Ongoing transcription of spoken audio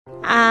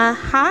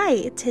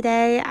Hi!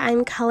 Today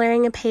I'm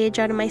coloring a page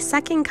out of my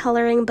second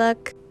coloring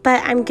book,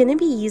 but I'm gonna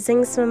be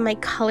using some of my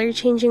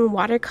color-changing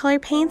watercolor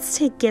paints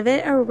to give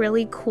it a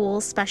really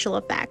cool special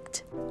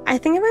effect. I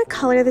think I'm gonna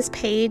color this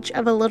page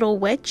of a little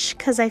witch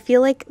because I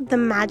feel like the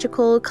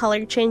magical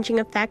color-changing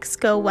effects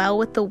go well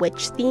with the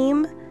witch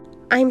theme.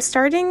 I'm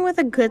starting with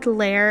a good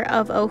layer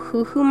of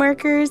Ohuhu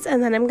markers,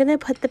 and then I'm gonna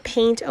put the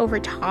paint over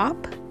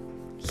top.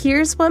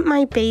 Here's what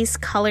my base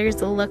colors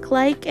look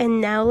like,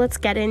 and now let's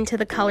get into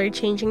the color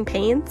changing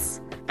paints.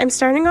 I'm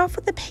starting off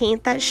with a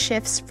paint that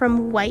shifts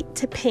from white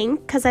to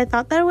pink because I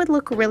thought that it would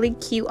look really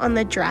cute on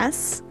the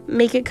dress,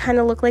 make it kind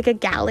of look like a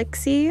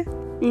galaxy.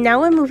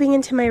 Now I'm moving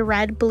into my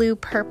red, blue,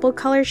 purple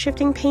color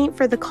shifting paint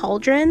for the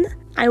cauldron.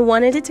 I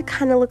wanted it to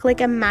kind of look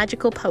like a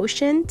magical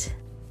potion.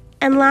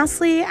 And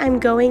lastly, I'm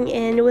going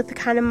in with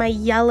kind of my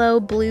yellow,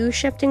 blue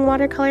shifting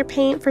watercolor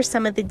paint for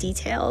some of the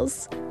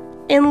details.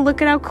 And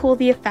look at how cool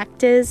the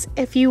effect is.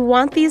 If you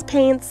want these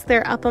paints,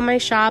 they're up on my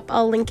shop.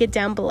 I'll link it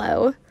down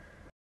below.